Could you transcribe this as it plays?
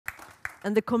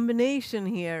And the combination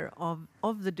here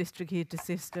of the district heating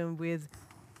system with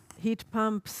heat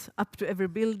pumps up to every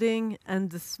building and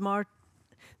the smart,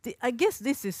 I guess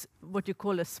this is what you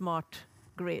call a smart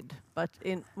grid, but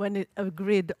a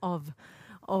grid of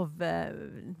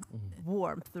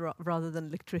warmth rather than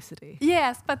electricity.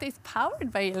 Yes, but it's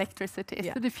powered by electricity.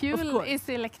 Yeah, so the fuel is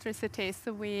electricity.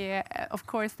 So we, of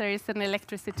course, there is an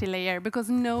electricity layer because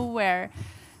nowhere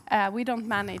we don't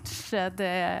manage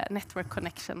the network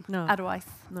connection otherwise.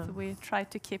 No. So we try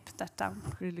to keep that down.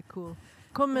 Really cool.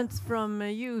 Comments from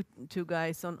you two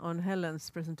guys on Helen's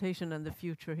presentation and the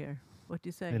future here. What do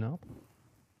you say? Lennart?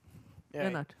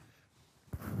 Lennart.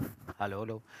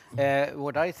 Hello.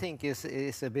 What I think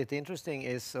is a bit interesting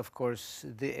is, of course,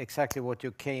 exactly what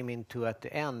you came into at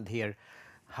the end here.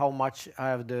 How much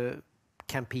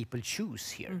can people choose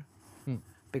here?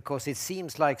 Because it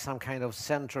seems like some kind of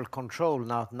central control.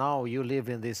 Now you live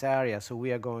in this area, so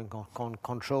we are going to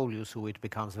control you, so it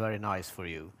becomes very nice for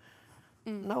you.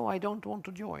 No, I don't want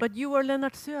to join. But you are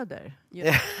Lennart Söder.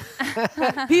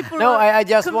 People no, I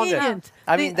just wonder.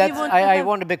 I mean, I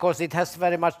wonder because it has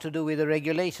very much to do with the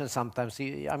regulation sometimes.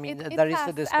 I mean, there is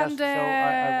a discussion, so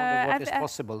I wonder what is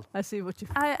possible. I see what you...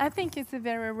 I think it's a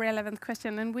very relevant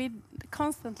question, and we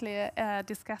constantly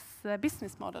discuss the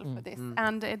business model for this,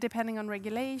 and depending on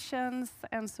regulations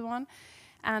and so on.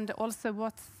 And also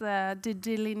what's the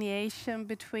delineation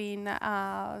between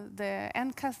the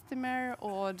end customer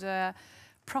or the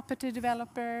property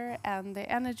developer and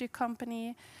the energy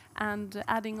company. And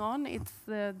adding on, it's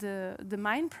the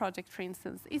mine project, for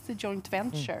instance, is a joint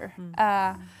venture,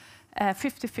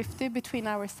 50-50 between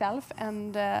ourselves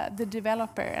and the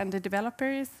developer. And the developer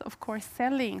is, of course,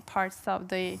 selling parts of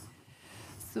the...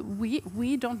 So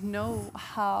we don't know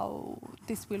how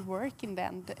this will work in the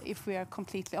end, if we are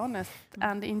completely honest.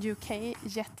 And in UK,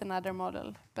 yet another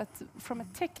model. But from a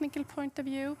technical point of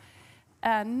view,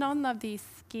 none of these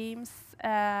schemes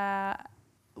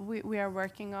we are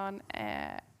working on,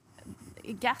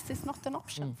 gas is not an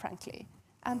option, frankly.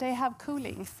 And they have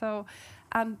cooling. So,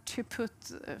 and to put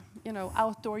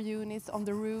outdoor units on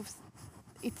the roofs,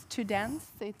 it's too dense.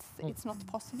 It's not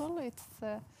possible.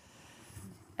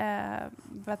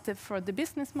 But for the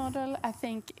business model, I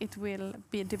think it will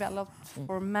be developed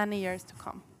for many years to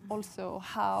come. Also,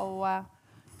 how,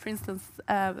 for instance,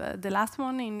 the last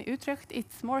one in Utrecht,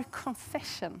 it's more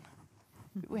concession.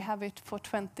 We have it for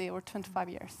 20 or 25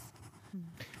 years.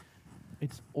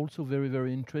 It's also very,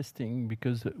 very interesting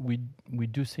because we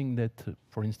do think that,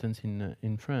 for instance,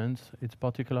 in France, it's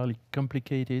particularly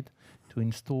complicated to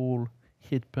install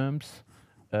heat pumps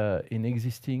in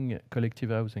existing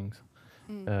collective housings.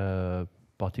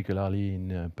 Particularly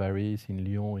in Paris, in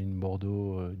Lyon, in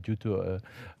Bordeaux, due to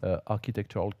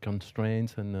architectural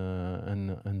constraints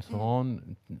and so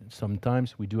on.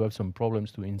 Sometimes we do have some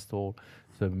problems to install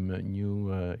some new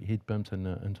heat pumps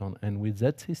and so on. And with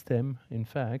that system, in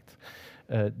fact,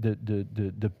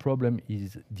 the problem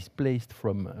is displaced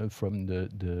from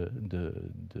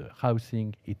the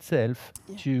housing itself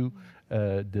to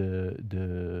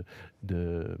the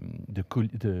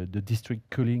district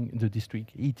cooling, the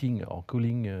district heating or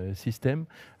cooling system,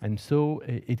 and so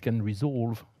it can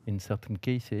resolve in certain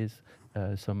cases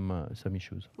some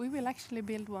issues. We will actually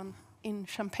build one in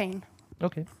Champagne.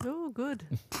 Okay. Oh, good.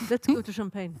 Let's go to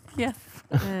Champagne. Yes.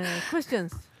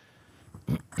 Questions?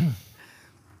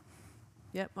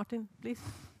 Yeah, Martin, please.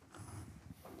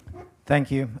 Thank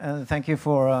you. Thank you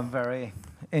for a very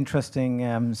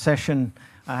interesting session.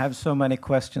 I have so many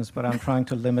questions, but I'm trying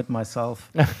to limit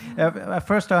myself.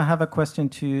 First, I have a question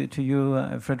to you,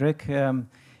 Frédéric.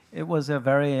 It was a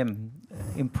very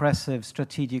impressive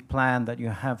strategic plan that you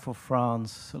have for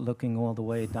France, looking all the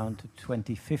way down to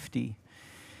 2050.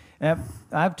 I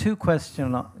have two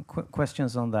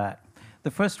questions on that.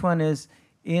 The first one is,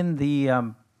 in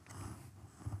the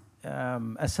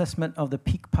assessment of the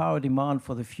peak power demand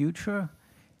for the future,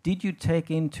 did you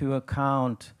take into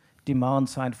account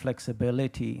demand-side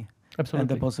flexibility? Absolutely. And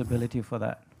the possibility for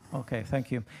that? Okay,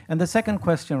 thank you. And the second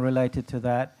question related to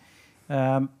that,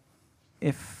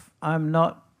 if I'm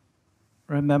not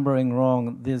remembering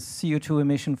wrong, the CO2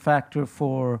 emission factor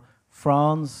for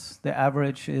France, the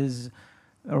average is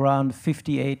around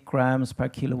 58 grams per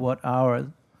kilowatt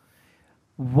hour.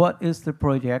 What is the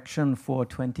projection for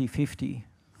 2050?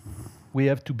 We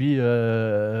have to be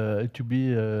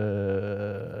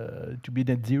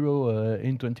net zero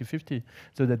in 2050.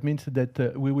 So that means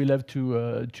that we will have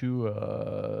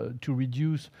to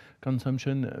reduce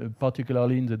consumption,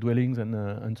 particularly in the dwellings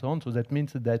and so on. So that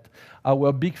means that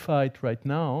our big fight right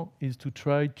now is to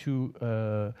try to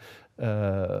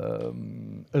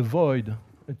avoid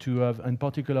to have, and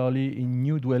particularly in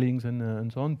new dwellings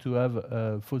and so on, to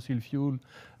have fossil fuel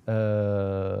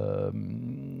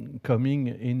coming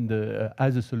in the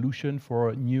as a solution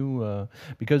for new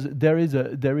because there is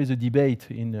a debate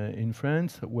in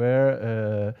France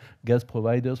where gas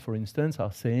providers, for instance,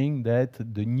 are saying that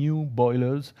the new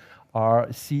boilers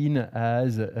are seen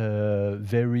as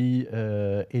very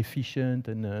efficient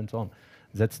and so on.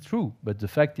 That's true, but the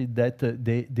fact is that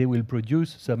they will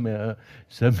produce some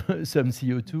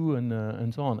CO2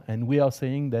 and so on. And we are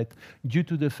saying that due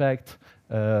to the fact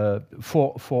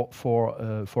for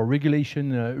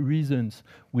regulation reasons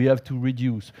we have to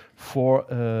reduce.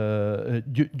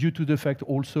 Due to the fact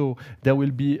also there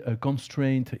will be a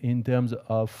constraint in terms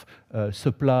of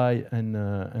supply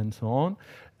and so on.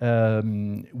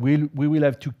 We will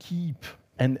have to keep.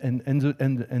 And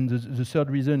the third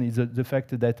reason is the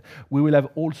fact that we will have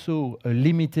also a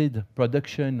limited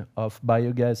production of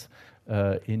biogas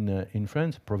in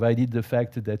France, provided the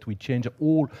fact that we change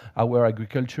all our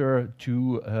agriculture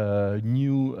to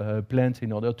new plants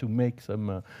in order to make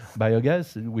some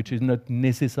biogas, which is not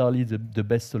necessarily the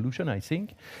best solution, I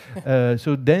think.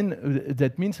 So then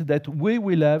that means that we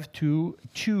will have to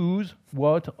choose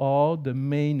what are the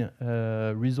main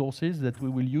resources that we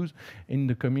will use in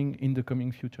the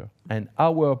coming future. And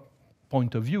our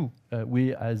point of view,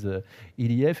 we as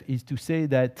EDF, is to say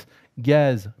that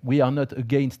gas, we are not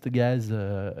against gas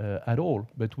at all,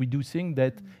 but we do think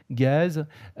that gas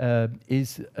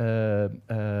is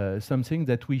something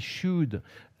that we should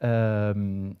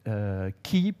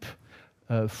keep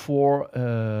for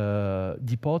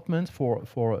departments,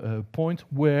 for a point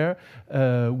where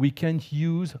we can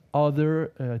use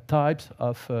other types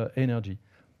of energy,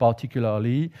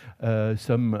 particularly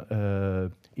some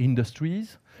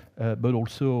industries, but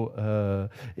also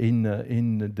in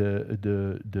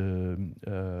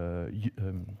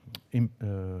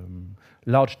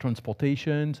large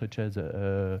transportation, such as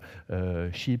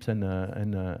ships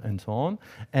and so on.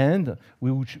 And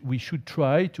we should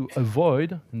try to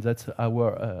avoid, and that's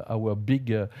our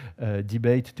big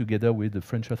debate together with the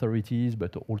French authorities,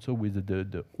 but also with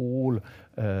the whole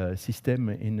system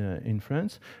in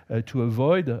France, to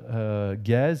avoid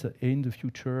gas in the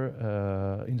future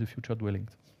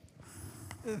dwellings.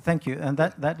 Thank you. And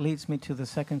that leads me to the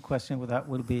second question, that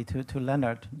will be to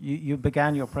Lennart. You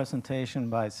began your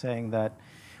presentation by saying that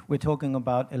we're talking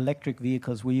about electric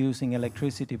vehicles, we're using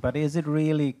electricity, but is it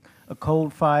really a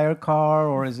coal-fired car,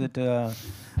 or is it a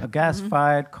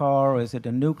gas-fired car, or is it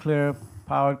a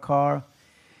nuclear-powered car?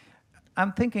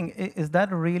 I'm thinking, is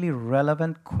that a really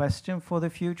relevant question for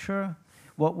the future?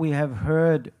 What we have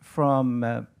heard from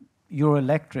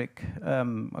Euroelectric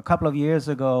a couple of years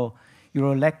ago,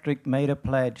 Euroelectric made a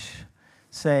pledge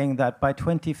saying that by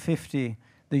 2050,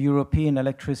 the European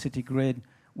electricity grid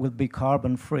will be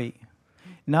carbon-free.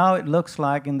 Now it looks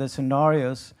like in the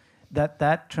scenarios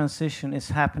that transition is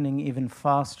happening even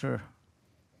faster.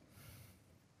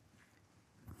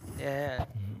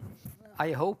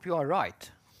 I hope you are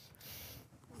right.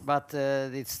 But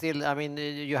it's still, I mean,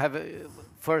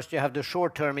 first you have the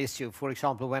short-term issue. For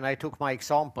example, when I took my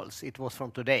examples, it was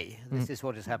from today. This is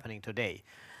what is happening today.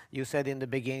 You said in the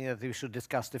beginning that we should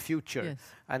discuss the future. Yes.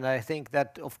 And I think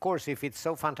that, of course, if it's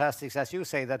so fantastic, as you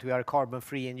say, that we are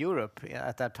carbon-free in Europe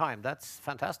at that time, that's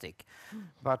fantastic.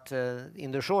 But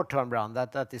in the short-term run,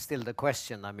 that is still the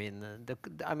question. I mean,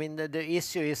 the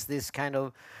issue is this kind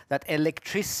of, that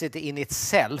electricity in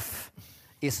itself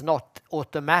is not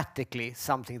automatically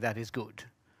something that is good.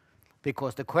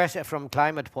 Because the question from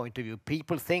climate point of view,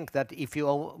 people think that if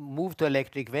you move to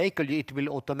electric vehicle, it will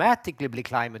automatically be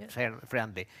climate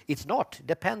friendly. It's not. It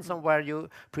depends on where you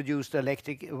produce the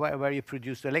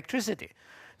electricity.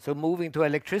 So moving to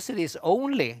electricity is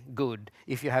only good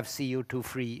if you have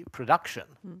CO2-free production.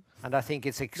 And I think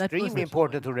it's extremely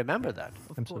important to remember that.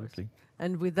 Absolutely.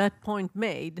 And with that point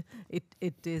made,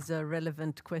 it is a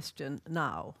relevant question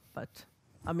now, but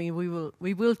I mean, we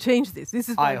will change this. This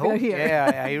is why we are here.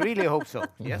 Yeah, I really hope so.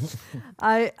 Yes.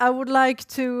 I would like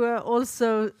to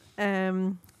also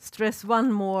stress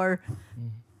one more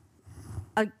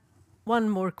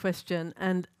question,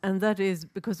 and that is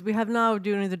because we have now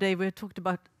during the day we talked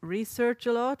about research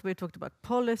a lot, we talked about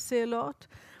policy a lot,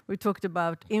 we talked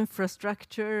about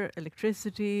infrastructure,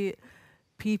 electricity,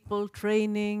 people,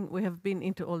 training. We have been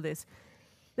into all this.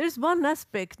 There's one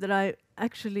aspect that I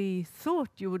actually thought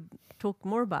you would talk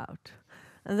more about,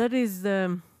 and that is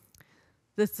the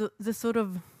sort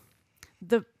of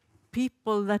the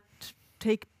people that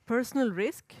take personal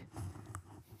risk,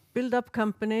 build up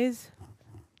companies,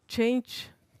 change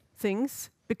things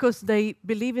because they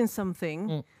believe in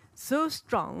something so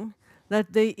strong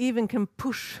that they even can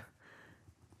push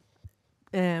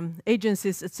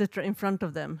agencies, etc., in front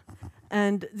of them.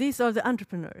 And these are the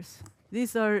entrepreneurs.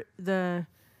 These are the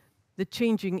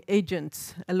changing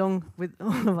agents along with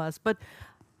all of us. But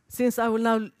since I will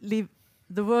now leave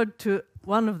the word to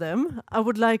one of them, I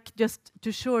would like just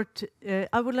to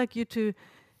I would like you to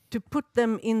put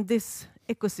them in this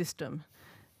ecosystem.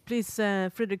 Please,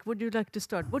 Frédéric, would you like to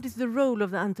start? What is the role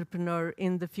of the entrepreneur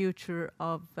in the future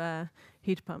of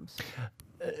heat pumps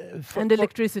and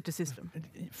electricity system?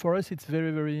 For us, it's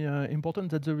very, very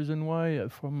important. That's the reason why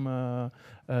from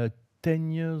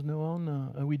 10 years now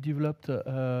on, we developed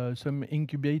some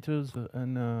incubators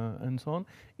and so on,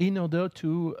 in order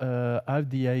to have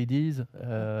the ideas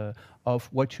of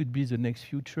what should be the next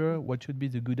future, what should be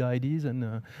the good ideas,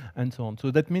 and so on.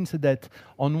 So that means that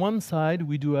on one side,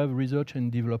 we do have research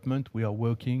and development. We are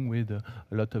working with a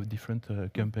lot of different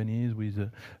companies, with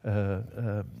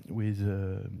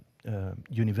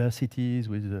universities,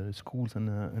 with schools,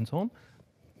 and so on.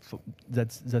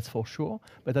 That's for sure.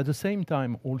 But at the same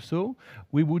time, also,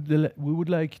 we would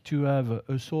like to have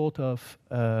a sort of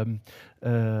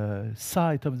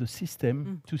side of the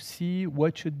system to see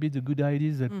what should be the good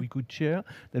ideas that we could share,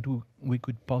 that we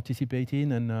could participate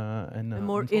in, and a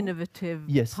more innovative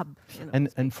hub.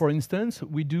 And for instance,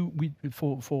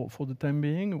 for the time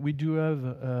being, we do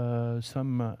have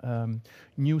some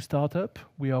new startup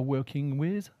we are working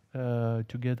with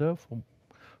together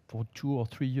for 2 or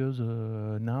 3 years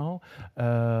now,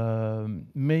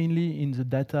 mainly in the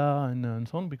data and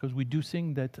so on, because we do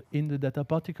think that in the data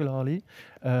particularly,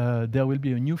 there will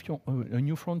be a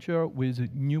new frontier with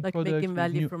new like products. Making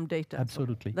value from data.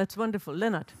 Absolutely. That's wonderful.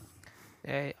 Lennart?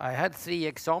 I had 3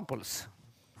 examples.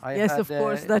 Yes, of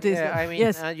course, that is. I mean,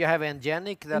 yes. you have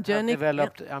Engenic that have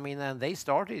developed. I mean, and they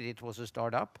started. It was a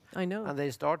startup. I know. And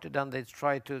they started, and they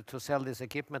tried to sell this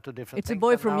equipment to different. It's a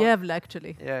boy from Gävle,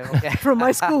 actually. Yeah, okay. From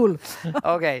my school.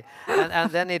 Okay, and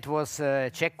then it was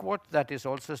Checkwort, that is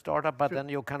also a startup. But then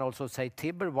you can also say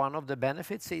Tibber. One of the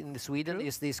benefits in Sweden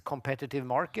is these competitive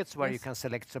markets where you can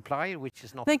select supplier, which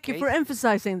is not. Thank you for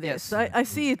emphasizing this. Yes. I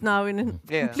see it now in a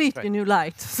completely new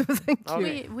light. So thank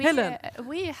you, Helen.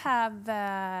 We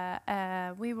have.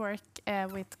 We work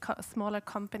with smaller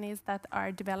companies that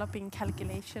are developing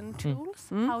calculation tools,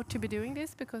 how to be doing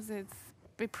this, because it's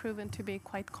been proven to be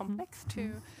quite complex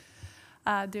to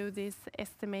do these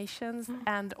estimations,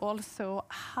 and also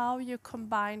how you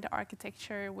combine the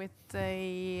architecture with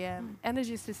the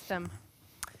energy system.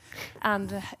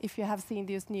 And if you have seen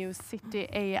these new city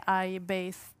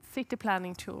AI-based city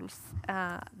planning tools,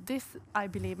 this I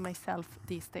believe myself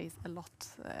these days a lot.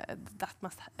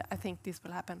 I think this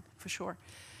will happen for sure.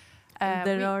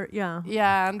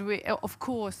 And we of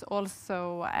course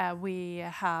also we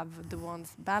have the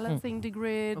ones balancing the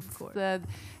grid. Of course.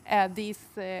 These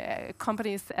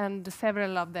companies, and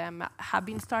several of them have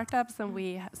been startups, and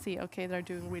we see they're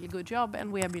doing a really good job,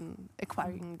 and we have been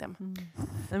acquiring them.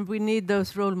 And we need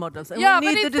those role models. And yeah,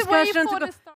 we need but the it's the way discussion for to the